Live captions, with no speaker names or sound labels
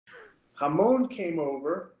Ramon came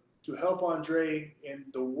over to help Andre in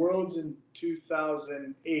the Worlds in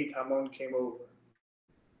 2008. Ramon came over.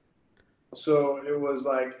 So it was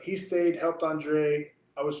like he stayed, helped Andre.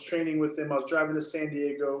 I was training with him. I was driving to San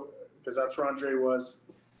Diego because that's where Andre was.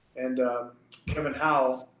 And Kevin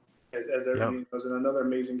Howell, as everybody knows, and another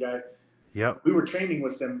amazing guy. Yep. We were training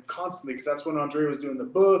with them constantly because that's when Andre was doing the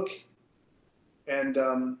book. And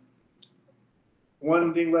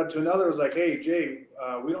one thing led to another. It was like, hey, Jay,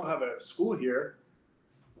 we don't have a school here.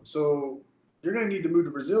 So you're going to need to move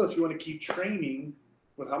to Brazil if you want to keep training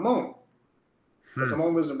with Ramon. Because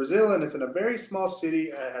Ramon lives in Brazil, and it's in a very small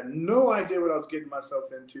city. I had no idea what I was getting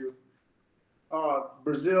myself into.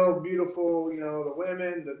 Brazil, beautiful, the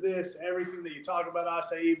women, the this, everything that you talk about,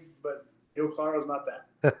 acai, but Rio Claro is not that.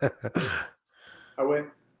 I went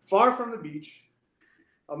far from the beach.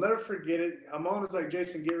 I'll never forget it. Ramon was like,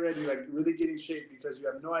 Jason, get ready, like really get in shape because you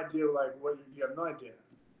have no idea, like what you have no idea.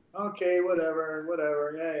 Okay,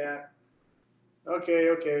 whatever, yeah.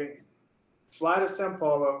 Okay. Fly to Sao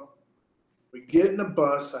Paulo. We get in a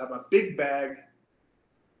bus. I have a big bag,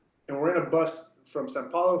 and we're in a bus from Sao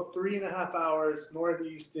Paulo, 3.5 hours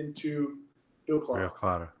northeast into Rio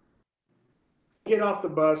Claro. Get off the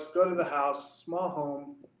bus, go to the house, small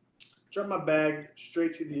home, drop my bag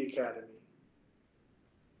straight to the academy.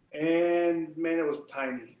 And man, it was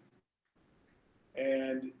tiny,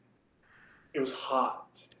 and it was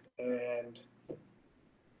hot, and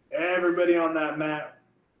everybody on that mat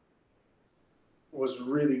was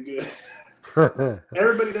really good.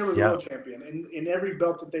 Everybody there was a world champion. In every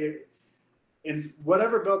belt that in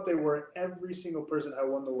whatever belt they were, every single person had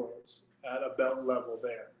won the worlds at a belt level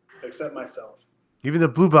there, except myself. Even the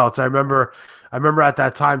blue belts, I remember at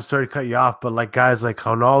that time, sorry to cut you off, but like guys like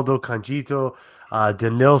Ronaldo, Canjito,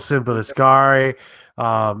 Denilson, Beliscari,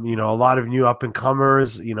 a lot of new up and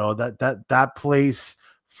comers, that place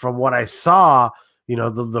from what I saw,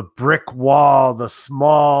 the brick wall, the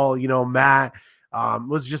small, mat,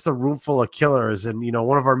 was just a room full of killers. And,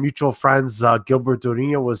 one of our mutual friends, Gilbert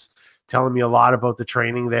Dorinha, was telling me a lot about the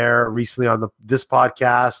training there recently on this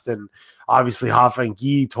podcast. And obviously Hafa and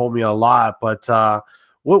Guy told me a lot, but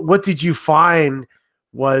what did you find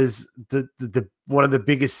was the one of the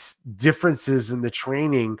biggest differences in the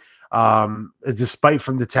training, despite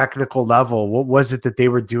from the technical level? What was it that they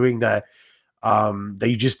were doing that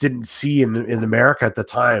you just didn't see in America at the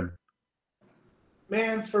time?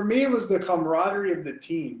 Man, for me, it was the camaraderie of the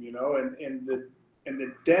team, and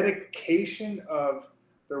the dedication of,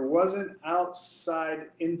 there wasn't outside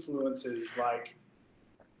influences. Like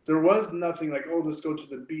there was nothing like, oh, let's go to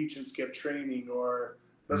the beach and skip training, or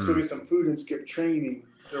let's go get some food and skip training.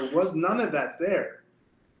 There was none of that there.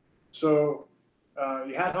 So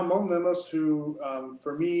you had Ramon Lemos, who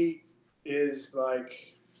for me is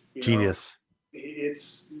like genius.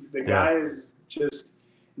 It's the guy is just,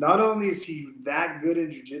 not only is he that good in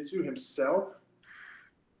jiu-jitsu himself,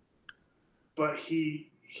 but he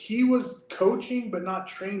was coaching but not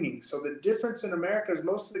training. So the difference in America is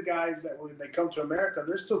most of the guys that when they come to America,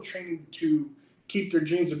 they're still training to keep their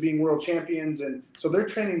dreams of being world champions, and so they're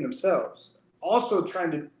training themselves, also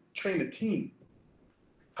trying to train a team.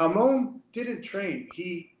 Ramon didn't train.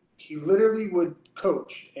 He literally would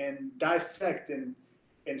coach and dissect and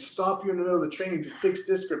stop you in the middle of the training to fix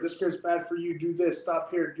this grip. This grip's bad for you. Do this. Stop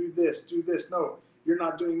here. Do this. Do this. No, you're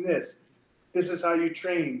not doing this. This is how you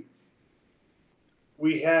train.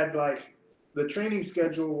 We had like the training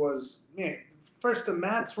schedule was, man, first the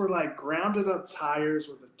mats were like grounded up tires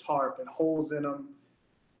with a tarp and holes in them.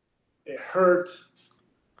 It hurt.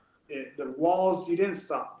 The walls, you didn't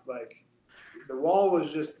stop. Like the wall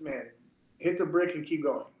was just, man, hit the brick and keep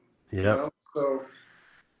going. Yeah. So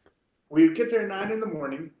we would get there at 9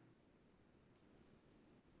 a.m,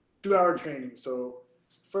 2-hour training. So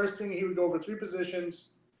first thing, he would go over 3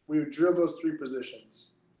 positions. We would drill those 3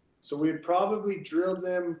 positions. So we'd probably drill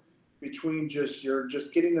them between just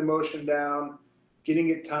getting the motion down, getting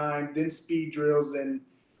it timed, then speed drills, and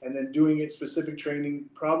then doing it specific training.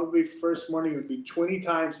 Probably first morning would be 20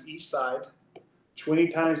 times each side, 20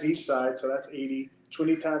 times each side. So that's 80,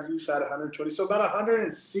 20 times each side, 120. So about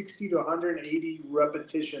 160 to 180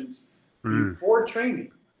 repetitions before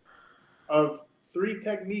training of 3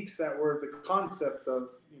 techniques that were the concept of,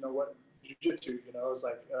 what jiu-jitsu, it was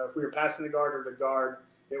like if we were passing the guard or the guard,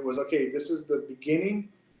 it was, okay, this is the beginning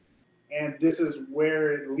and this is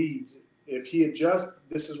where it leads. If he adjusts,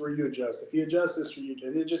 this is where you adjust. If he adjusts, this is where you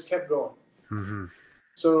adjust. And it just kept going. Mm-hmm.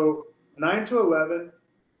 So 9 to 11,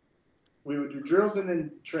 we would do drills and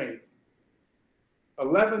then train.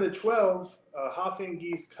 11 to 12,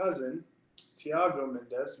 Hafengi's cousin, Tiago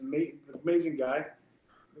Mendes, amazing guy,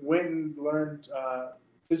 went and learned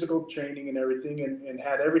physical training and everything, and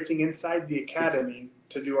had everything inside the academy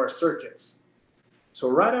to do our circuits. So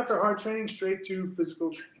right after hard training, straight to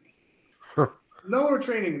physical training. No more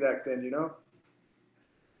training back then, you know.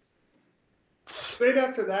 Straight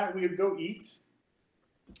after that, we would go eat,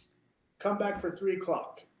 come back for 3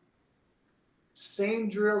 o'clock. Same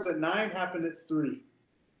drills at 9 happened at 3.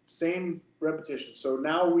 Same repetition. So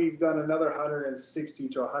now we've done another 160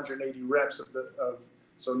 to 180 reps of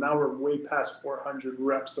so now we're way past 400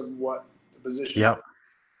 reps of what the position. Yep. is.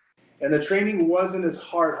 And the training wasn't as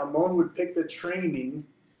hard. Hamon would pick the training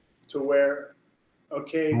to where,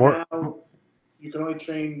 okay, now you can only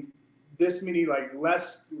train this many, like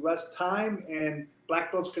less time, and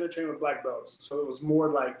black belts couldn't train with black belts. So it was more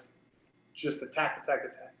like just attack,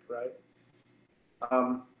 right?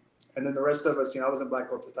 And then the rest of us, you know, I wasn't black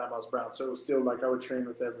belt at the time, I was brown. So it was still like I would train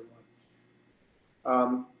with everyone.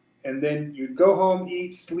 And then you'd go home,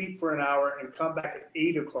 eat, sleep for an hour, and come back at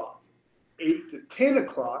 8 o'clock. 8 to 10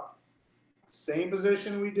 o'clock, same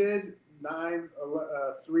position we did, 9,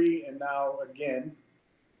 3, and now again.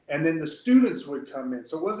 And then the students would come in.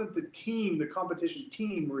 So it wasn't the team, the competition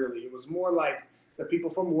team, really. It was more like the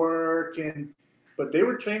people from work, but they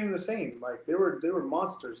were training the same. Like they were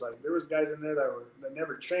monsters. Like there was guys in there that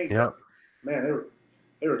never trained. Yeah. Man,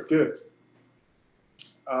 they were good.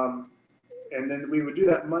 And then we would do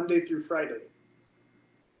that Monday through Friday.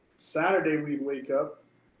 Saturday we'd wake up,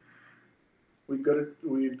 we'd go to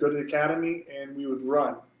the academy, and we would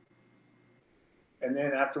run. And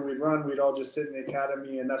then after we'd run, we'd all just sit in the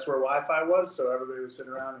academy, and that's where Wi-Fi was. So everybody would sit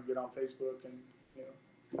around and get on Facebook and, you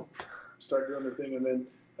know, start doing their thing. And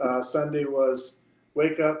then Sunday was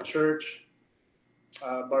wake up, church,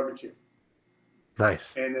 barbecue.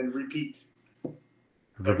 Nice. And then repeat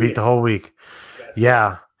the whole week.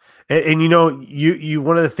 Yeah. And you know, you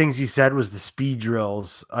one of the things you said was the speed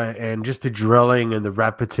drills and just the drilling and the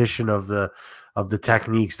repetition of the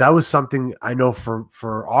techniques. That was something I know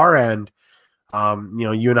for our end. You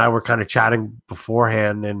know, you and I were kind of chatting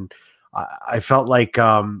beforehand, and I felt like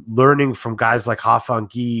learning from guys like Hafan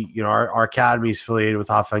Gi. You know, our academy is affiliated with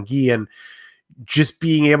Hafan Gi, and just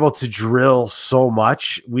being able to drill so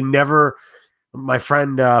much. My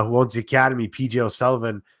friend who owns the academy, PJ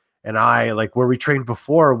O'Sullivan, and I, like where we trained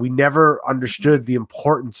before, we never understood the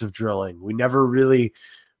importance of drilling. We never really,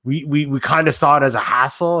 we kind of saw it as a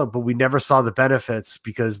hassle, but we never saw the benefits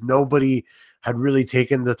because nobody had really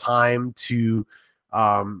taken the time to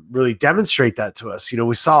really demonstrate that to us. You know,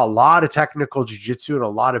 we saw a lot of technical jiu-jitsu and a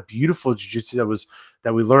lot of beautiful jiu-jitsu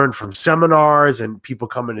that we learned from seminars and people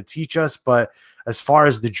coming to teach us. But as far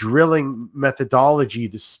as the drilling methodology,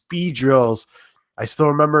 the speed drills, I still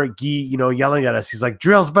remember Guy, you know, yelling at us. He's like,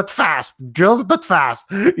 drills, but fast. You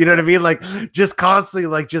know what I mean? Like just constantly,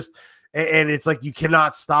 like and it's like, you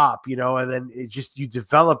cannot stop, you know, and then you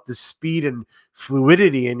develop the speed and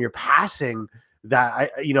fluidity in your passing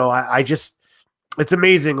that it's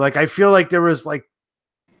amazing. Like, I feel like there was like,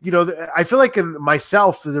 you know, I feel like in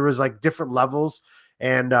myself, there was like different levels.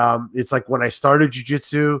 And it's like when I started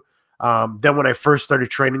jiu-jitsu, then when I first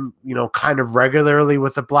started training, you know, kind of regularly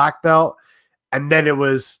with a black belt, and then it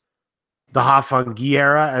was the Hafan Gi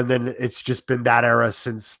era, and then it's just been that era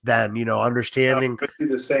since then, you know, understanding. I do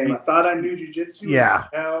the same. I thought I knew jiu-jitsu. Yeah.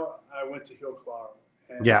 Now I went to Rio Claro.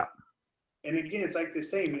 Yeah. And again, it's like the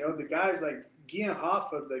same, you know, the guys like Guy and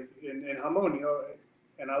Hoffa and Hamon, you know,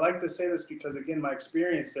 and I like to say this because, again, my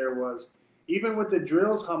experience there was, even with the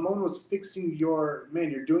drills, Hamon was fixing you're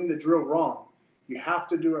doing the drill wrong. You have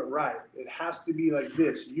to do it right. It has to be like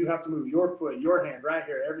this. You have to move your foot, your hand right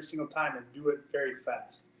here every single time and do it very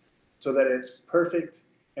fast so that it's perfect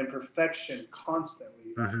and perfection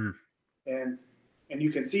constantly. Mm-hmm. And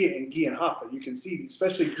you can see it in Guy and Hoffa. You can see,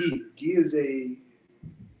 especially Guy. Guy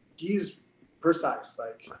is precise.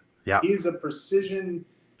 Like, yeah, he's a precision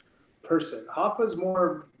person. Hoffa's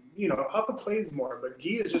more, you know, Hoffa plays more, but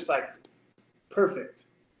Guy is just like perfect.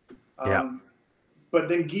 But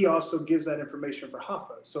then Guy also gives that information for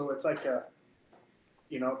Hoffa. So it's like a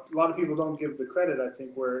lot of people don't give the credit, I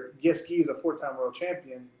think, where, yes, Guy is a 4-time world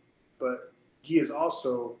champion, but Guy is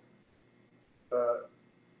also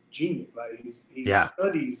genius. Like, he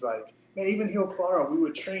studies, like, man, even Rio Claro, we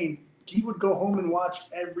would train. Guy would go home and watch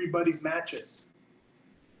everybody's matches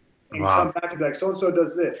and come back and be like, so-and-so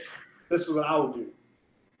does this. This is what I will do.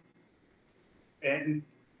 And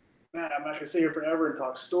man, I'm not going to sit here forever and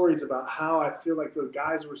talk stories about how I feel like the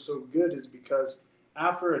guys were so good is because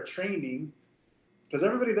after a training, because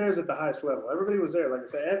everybody there is at the highest level. Everybody was there. Like I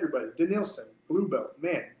said, everybody. Danielson, blue belt.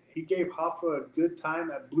 Man, he gave Hoffa a good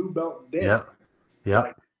time at blue belt then. Yeah. Yeah.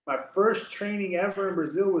 Like, my first training ever in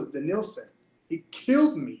Brazil was Danielson. He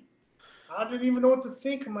killed me. I didn't even know what to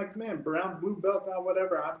think. I'm like, man, brown, blue belt,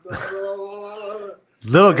 whatever.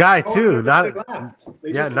 Little guy Oh, too. they laughed.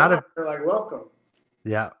 They just not laughed. They're like, welcome.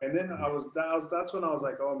 Yeah. And then that's when I was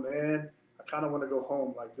like, oh man, I kind of want to go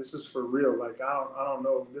home. Like, this is for real. Like, I don't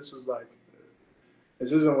know. This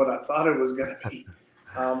isn't what I thought it was gonna be.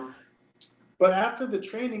 But after the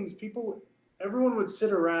trainings, everyone would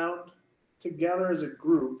sit around together as a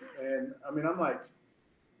group, and I mean, I'm like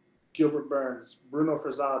Gilbert Burns, Bruno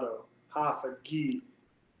Frazado, Rafa, Gui,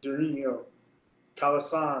 Durinho,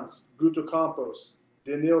 Calasanz, Guto Campos,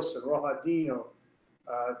 Denilson, Rojadinho,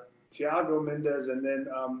 Thiago Mendez, and then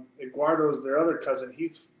Eduardo's their other cousin.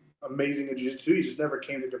 He's amazing in jiu-jitsu. He just never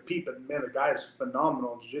came to compete, but man, the guy is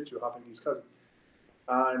phenomenal in jiu-jitsu, Rafa's cousin.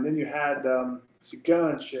 And then you had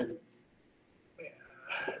Sigunch, and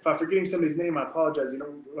if I'm forgetting somebody's name, I apologize.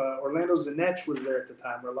 Orlando Zanech was there at the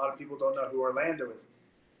time, where a lot of people don't know who Orlando is.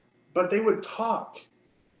 But they would talk,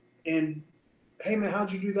 and hey man,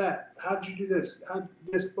 how'd you do that? How'd you do this? How'd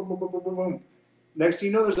this? Boom, boom, boom, boom, boom, boom. Next thing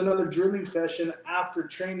you know, there's another drilling session after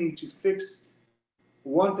training to fix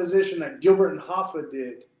one position that Gilbert and Hoffa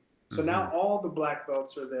did. So now all the black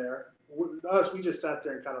belts are there. We just sat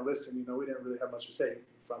there and kind of listened. We didn't really have much to say,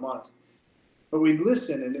 if I'm honest. But we'd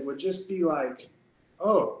listen, and it would just be like,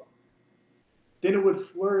 oh. Then it would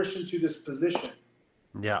flourish into this position.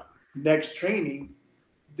 Yeah. Next training,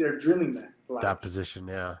 they're drilling that position,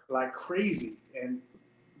 yeah. Like crazy. And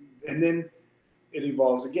then it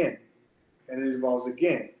evolves again. And it evolves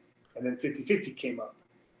again. And then 50-50 came up.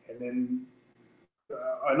 And then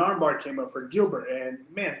an armbar came up for Gilbert. And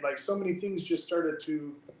man, like so many things just started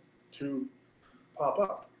to pop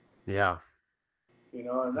up. Yeah.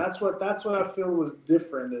 And that's what I feel was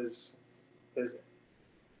different is the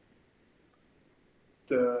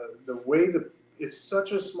way it's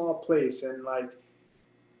such a small place, and like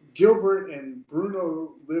Gilbert and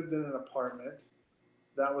Bruno lived in an apartment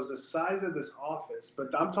that was the size of this office,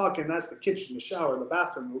 but I'm talking that's the kitchen, the shower, the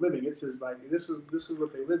bathroom, the living. This is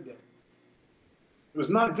what they lived in. It was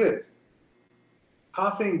not good.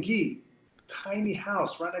 Hafa and Guy, tiny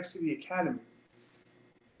house right next to the academy.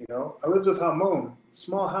 I lived with Hamon,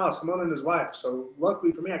 small house, Hamon and his wife. So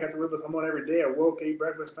luckily for me, I got to live with Hamon every day. I woke, ate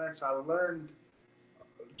breakfast, lunch. So I learned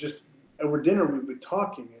just over dinner, we'd be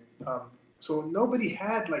talking. And, so nobody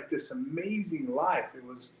had like this amazing life.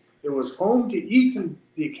 It was home to eat, and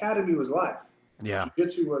the academy was life. Yeah.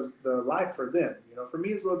 Jiu-jitsu was the life for them. For me,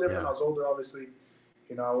 it's a little different. Yeah. I was older, obviously.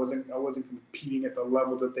 I wasn't competing at the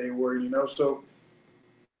level that they were. So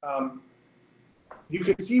you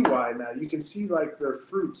can see why now. You can see like their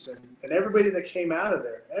fruits, and everybody that came out of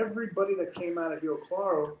there, everybody that came out of Rio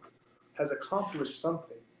Claro has accomplished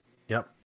something. Yep.